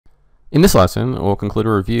In this lesson, we'll conclude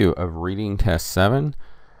a review of Reading Test 7,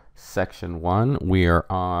 Section 1. We are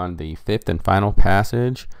on the fifth and final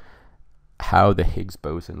passage, how the Higgs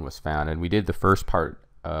boson was found. And we did the first part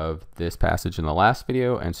of this passage in the last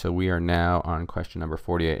video, and so we are now on question number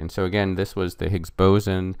 48. And so again, this was the Higgs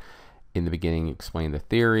boson. In the beginning, explained the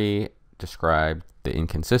theory, described the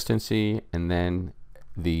inconsistency, and then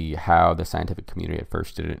how the scientific community at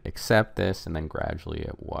first didn't accept this, and then gradually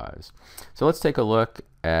it was. So let's take a look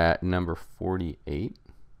at number 48.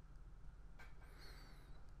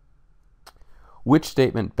 Which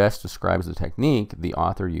statement best describes the technique the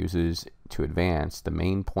author uses to advance the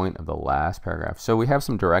main point of the last paragraph? So we have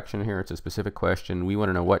some direction here. It's a specific question. We want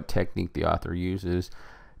to know what technique the author uses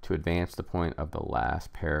to advance the point of the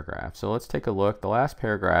last paragraph. So let's take a look. The last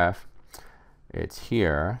paragraph, it's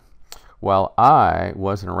here. While I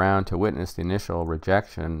wasn't around to witness the initial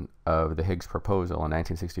rejection of the Higgs proposal in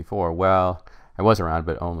 1964, well, I was around,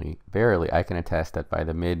 but only barely. I can attest that by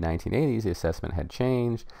the mid-1980s, the assessment had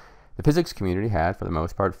changed. The physics community had, for the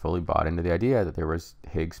most part, fully bought into the idea that there was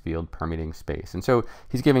Higgs field permeating space. And so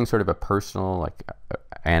he's giving sort of a personal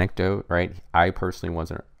anecdote, right? I personally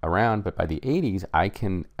wasn't around, but by the 80s, I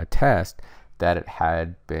can attest that it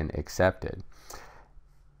had been accepted.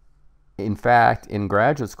 In fact, in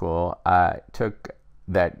graduate school, I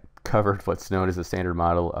covered what's known as the standard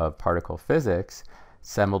model of particle physics,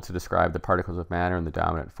 assembled to describe the particles of matter and the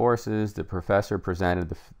dominant forces. The professor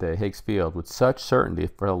presented the Higgs field with such certainty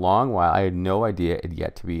for a long while, I had no idea it had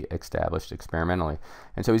yet to be established experimentally.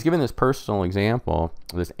 And so he's given this personal example,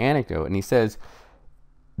 this anecdote, and he says,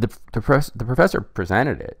 the professor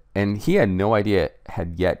presented it, and he had no idea it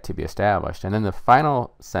had yet to be established. And then the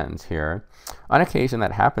final sentence here, on occasion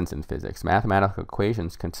that happens in physics. Mathematical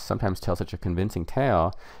equations can sometimes tell such a convincing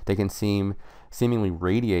tale, they can seemingly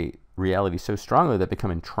radiate reality so strongly that become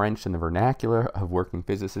entrenched in the vernacular of working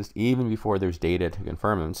physicists even before there's data to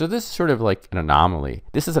confirm them. So this is sort of like an anomaly.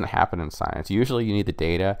 This doesn't happen in science. Usually you need the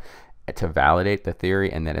data to validate the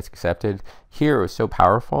theory and then it's accepted. Here it was so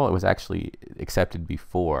powerful it was actually accepted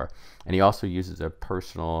before. And he also uses a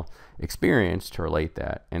personal experience to relate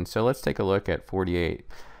that. And so let's take a look at 48.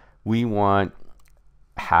 We want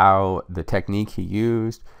how the technique he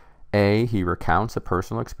used. A, he recounts a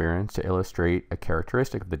personal experience to illustrate a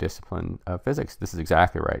characteristic of the discipline of physics. This is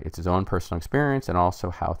exactly right. It's his own personal experience and also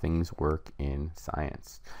how things work in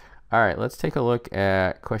science. All right, let's take a look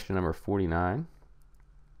at question number 49.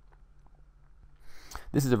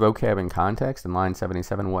 This is a vocab in context. In line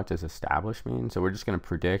 77, what does established mean? So we're just going to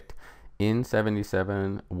predict in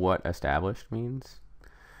 77 what established means.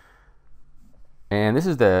 And this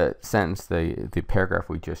is the sentence, the paragraph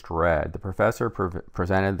we just read. The professor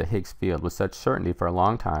presented the Higgs field with such certainty for a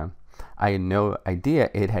long time, I had no idea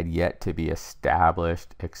it had yet to be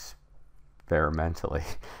established experimentally.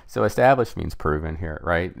 So established means proven here,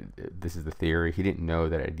 right? This is the theory. He didn't know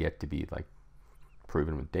that it had yet to be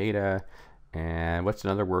proven with data. And what's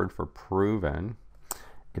another word for proven?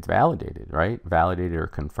 It's validated, right? Validated or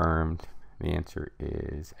confirmed. The answer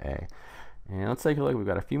is A. And let's take a look. We've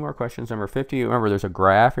got a few more questions. Number 50, remember there's a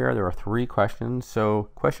graph here. There are 3 questions. So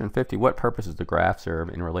question 50, what purpose does the graph serve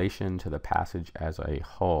in relation to the passage as a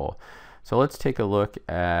whole? So let's take a look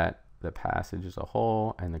at the passage as a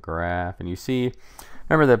whole and the graph. And you see,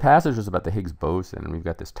 remember the passage was about the Higgs boson. And we've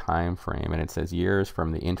got this time frame. And it says years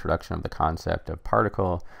from the introduction of the concept of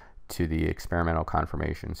particle to the experimental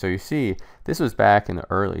confirmation. So you see, this was back in the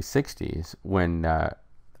early 60s when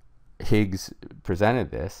Higgs presented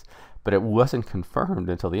this, but it wasn't confirmed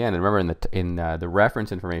until the end. And remember in the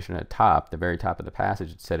reference information at the very top of the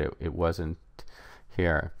passage, it said it wasn't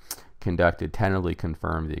here. Conducted, tentatively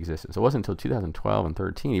confirmed the existence. It wasn't until 2012 and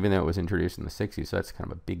 13, even though it was introduced in the 60s, so that's kind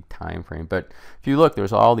of a big time frame. But if you look,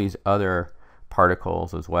 there's all these other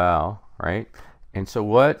particles as well, right? And so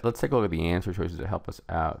let's take a look at the answer choices to help us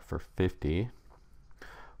out for 50.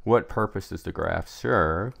 What purpose does the graph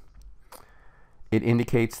serve? It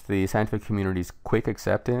indicates the scientific community's quick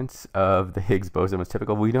acceptance of the Higgs boson was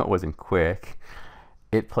typical. We know it wasn't quick.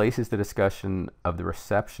 It places the discussion of the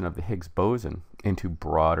reception of the Higgs boson into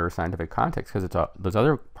broader scientific context because those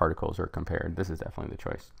other particles are compared. This is definitely the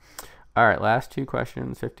choice. All right, last 2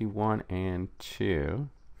 questions, 51 and 2.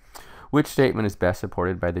 Which statement is best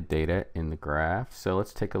supported by the data in the graph? So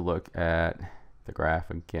let's take a look at the graph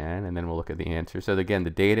again, and then we'll look at the answer. So again, the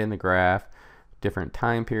data in the graph, different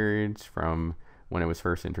time periods from when it was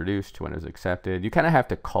first introduced to when it was accepted. You kind of have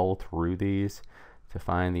to cull through these to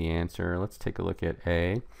find the answer. Let's take a look at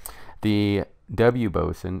A. The W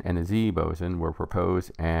boson and the Z boson were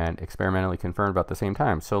proposed and experimentally confirmed about the same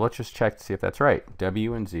time. So let's just check to see if that's right.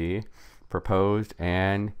 W and Z proposed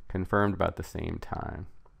and confirmed about the same time.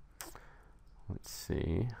 let's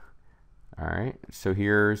see. All right, so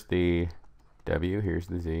here's the W, here's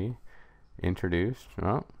the Z. Introduced,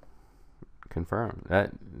 well, confirmed.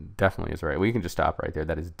 That definitely is right. We can just stop right there.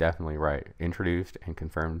 That is definitely right. Introduced and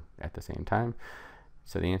confirmed at the same time.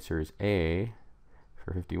 So the answer is A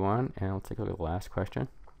for 51. And let's take a look at the last question.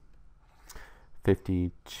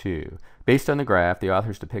 52. Based on the graph, the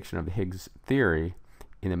author's depiction of the Higgs theory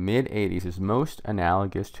in the mid-80s is most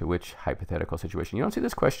analogous to which hypothetical situation? You don't see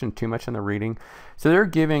this question too much in the reading. So they're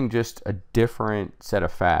giving just a different set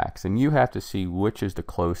of facts, and you have to see which is the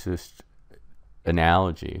closest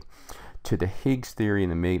analogy to the Higgs theory in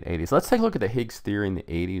the mid-80s. Let's take a look at the Higgs theory in the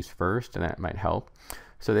 80s first, and that might help.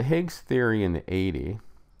 So the Higgs theory in the 80s,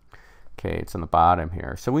 okay, it's on the bottom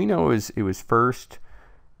here. So we know it was first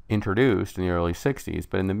introduced in the early 60s,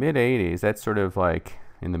 but in the mid-80s, that's sort of like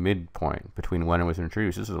in the midpoint between when it was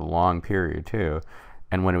introduced. This is a long period too,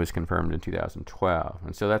 and when it was confirmed in 2012.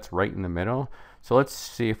 And so that's right in the middle. So let's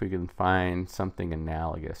see if we can find something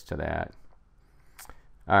analogous to that.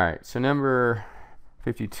 All right, so number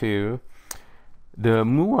 52, the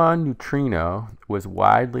muon neutrino was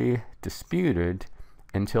widely disputed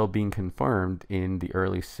until being confirmed in the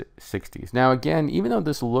early 60s. Now again, even though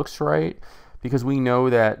this looks right, because we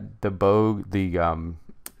know that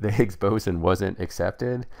the Higgs boson wasn't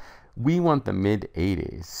accepted, we want the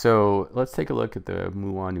mid-80s. So let's take a look at the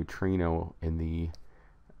muon neutrino in the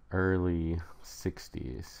early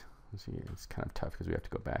 60s. Let's see, it's kind of tough because we have to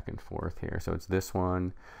go back and forth here. So it's this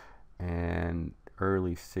one and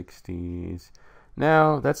early 60s.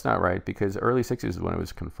 No, that's not right, because early 60s is when it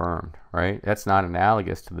was confirmed, right? That's not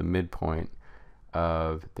analogous to the midpoint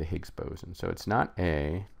of the Higgs boson. So it's not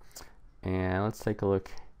A. And let's take a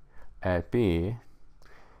look at B.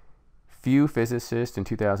 Few physicists in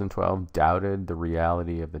 2012 doubted the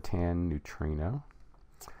reality of the tan neutrino.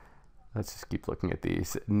 Let's just keep looking at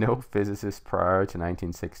these. No physicist prior to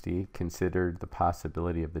 1960 considered the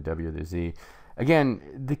possibility of the W or the Z. Again,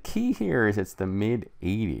 the key here is it's the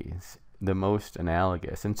mid-80s, the most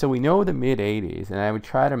analogous. And so we know the mid-80s, and I would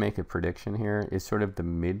try to make a prediction here, is sort of the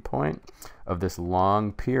midpoint of this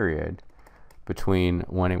long period between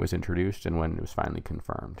when it was introduced and when it was finally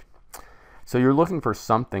confirmed. So you're looking for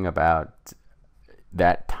something about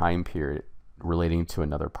that time period relating to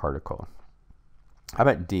another particle. How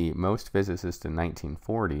about D? Most physicists in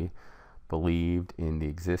 1940 believed in the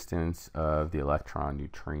existence of the electron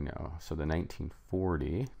neutrino. So the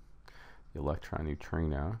 1940, the electron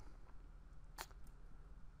neutrino.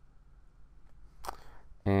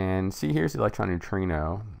 And see, here's the electron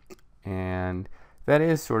neutrino. And that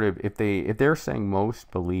is sort of, if they're saying most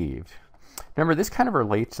believed, remember, this kind of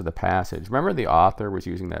relates to the passage. Remember, the author was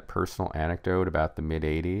using that personal anecdote about the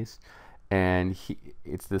mid-80s, and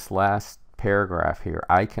it's this last paragraph here.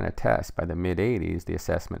 I can attest by the mid-80s, the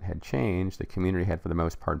assessment had changed. The community had, for the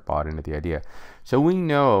most part, bought into the idea. So we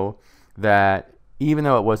know that even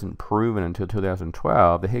though it wasn't proven until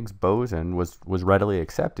 2012, the Higgs boson was readily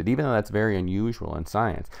accepted, even though that's very unusual in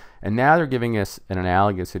science. And now they're giving us an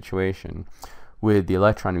analogous situation with the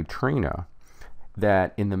electron neutrino,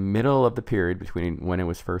 that in the middle of the period between when it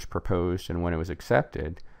was first proposed and when it was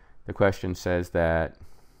accepted, the question says that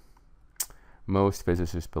most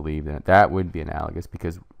physicists believe in it. That would be analogous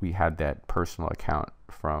because we had that personal account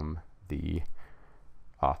from the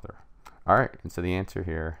author. All right, and so the answer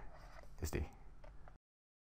here is D.